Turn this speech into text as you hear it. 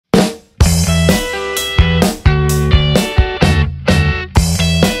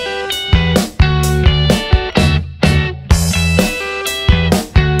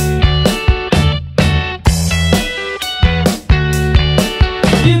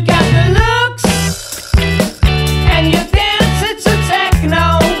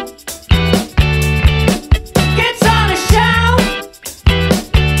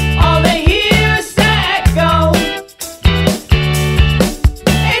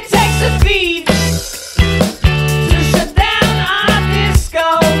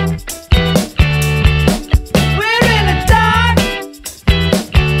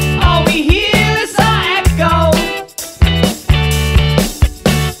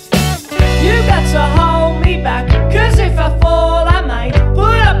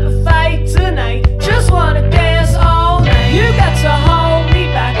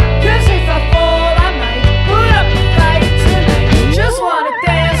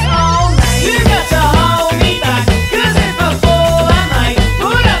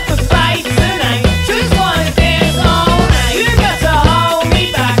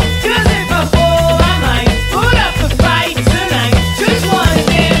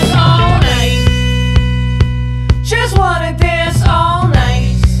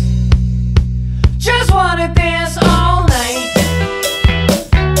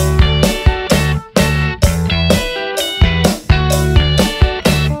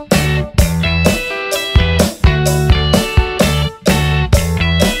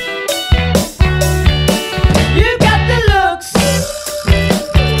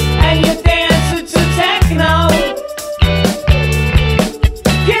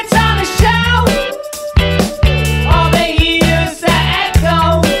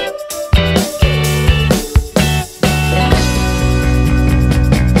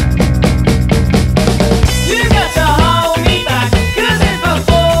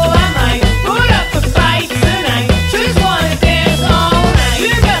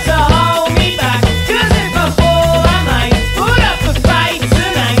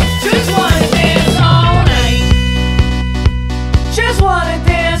wanna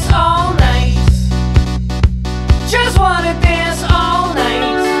dance all night. Just wanna dance all night.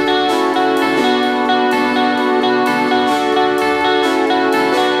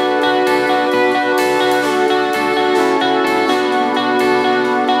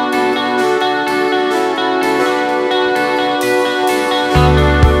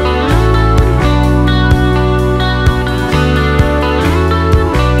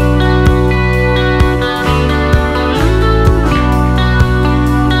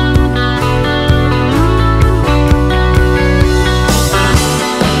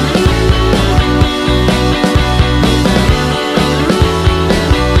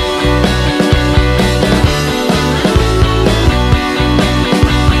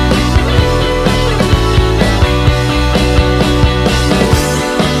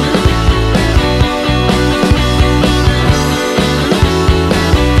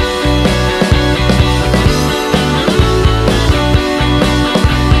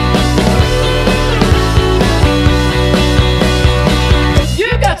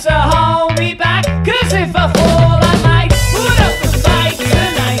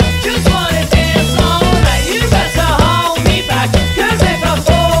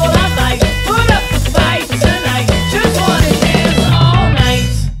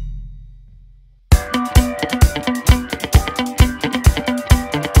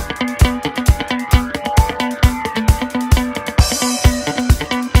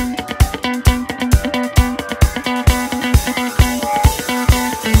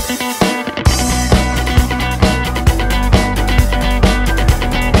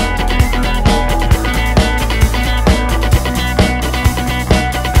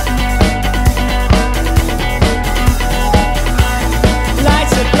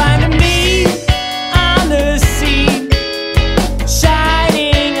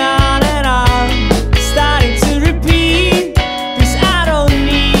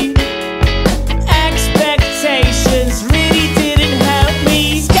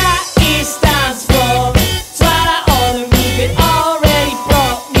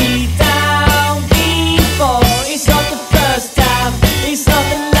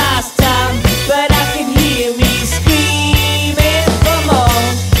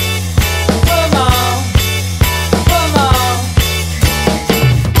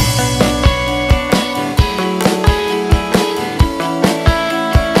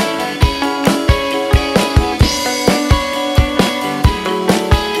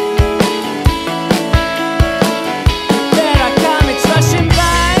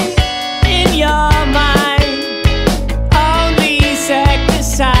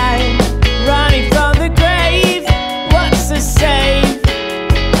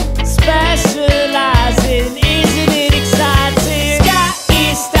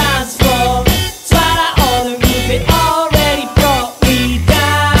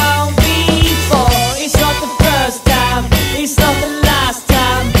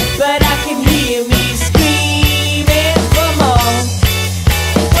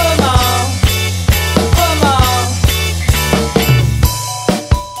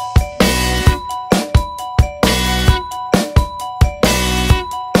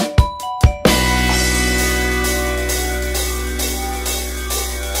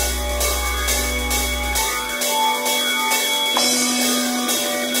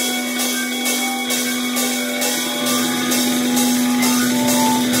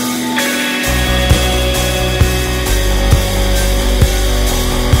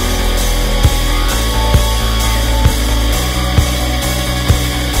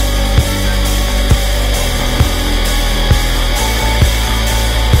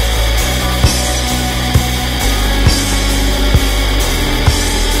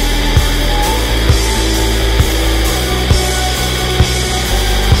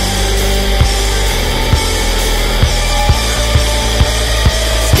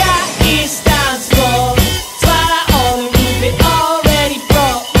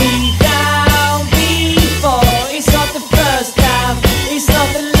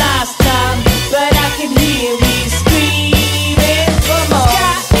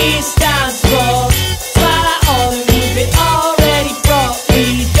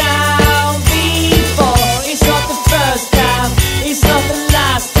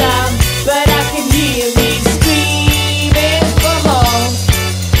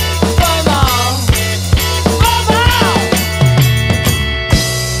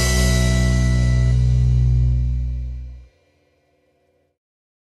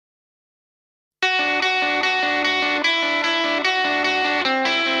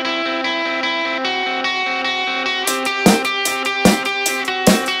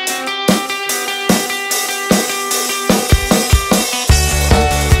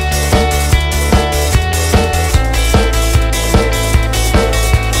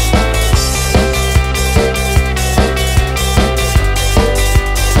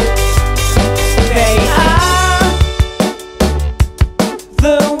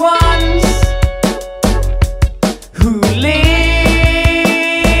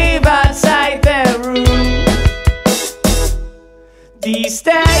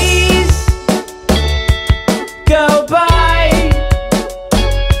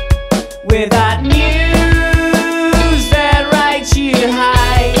 with that news that writes you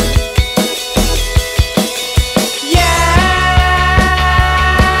high. Yeah,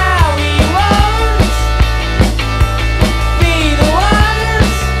 we won't be the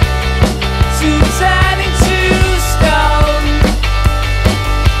ones to turn into stone.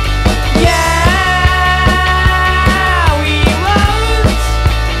 Yeah, we won't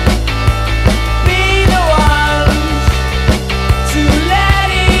be the ones to let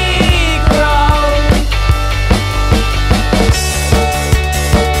it grow.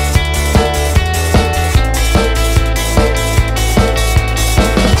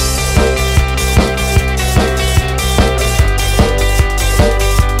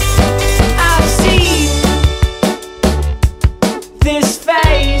 I've seen this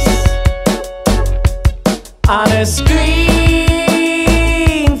face on a screen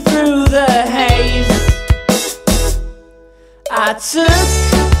through the haze. I took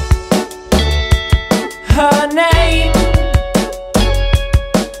her name,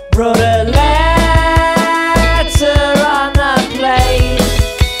 wrote a letter on a plate.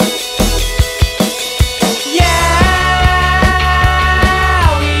 Yeah,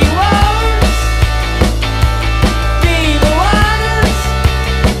 we won't be the ones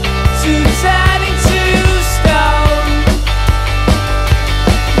to turn into stone.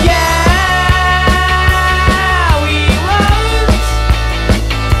 Yeah, we won't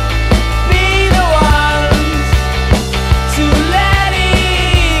be the ones to let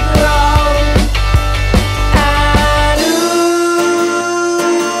it grow. And ooh,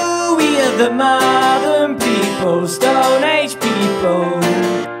 we are the modern people, Stone Age people.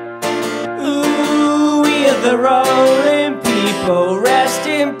 Ooh, we are the rolling people,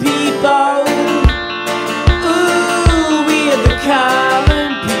 resting people. Ooh, we are the common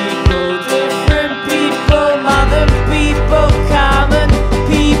people, different people, modern people, common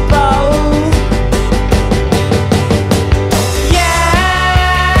people. Yeah,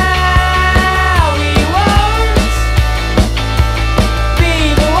 we won't be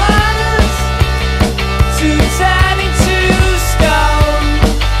the ones to turn into stone.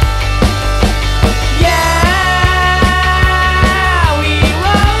 Yeah, we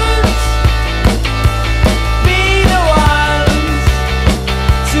won't be the ones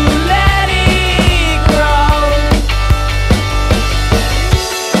to let it grow.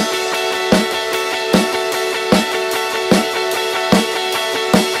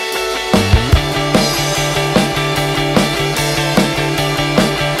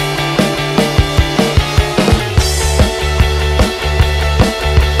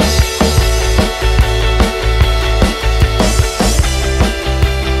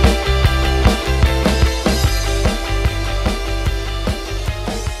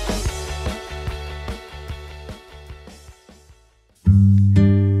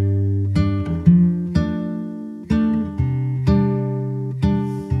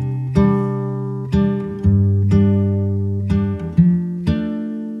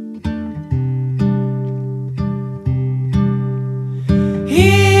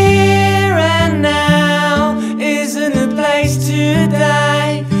 Here and now isn't a place to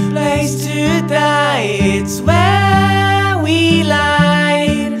die, place to die. It's where we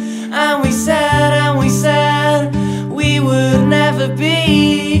lied and we said we would never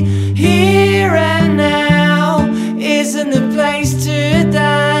be. Here and now isn't a place to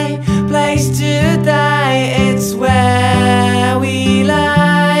die, place to die. It's where we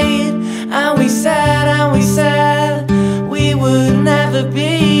lied and we said we would never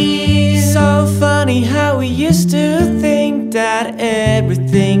be. So funny how we used to think that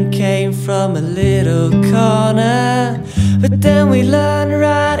everything came from a little corner, but then we learned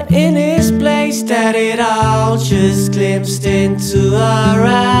right in its place that it all just glimpsed into our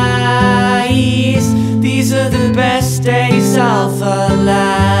eyes. These are the best days of our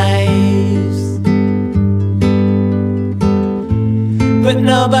lives, but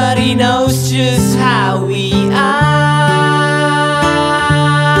nobody knows just how we are.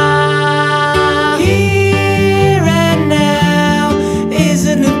 Here and now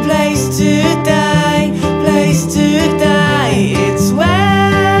isn't a place to die, place to die. It's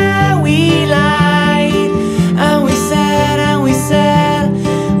where we lied and we said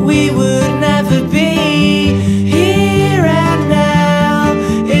we would never be. Here and now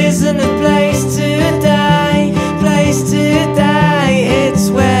isn't a place to die, place to die. It's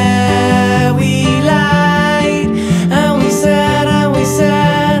where we lie.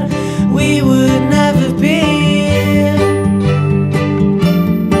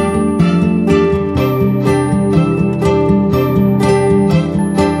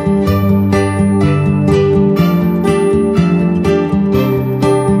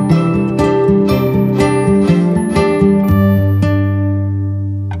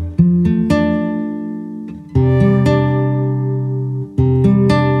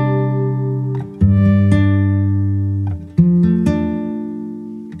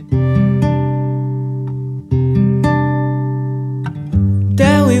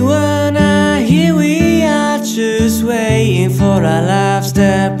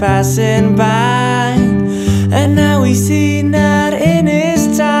 passing by. And now we see that in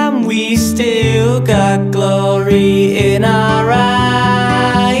His time we still got glory in our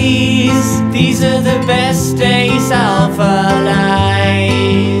eyes. These are the best days of our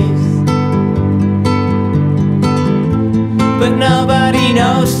lives. But nobody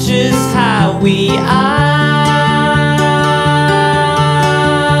knows just how we are.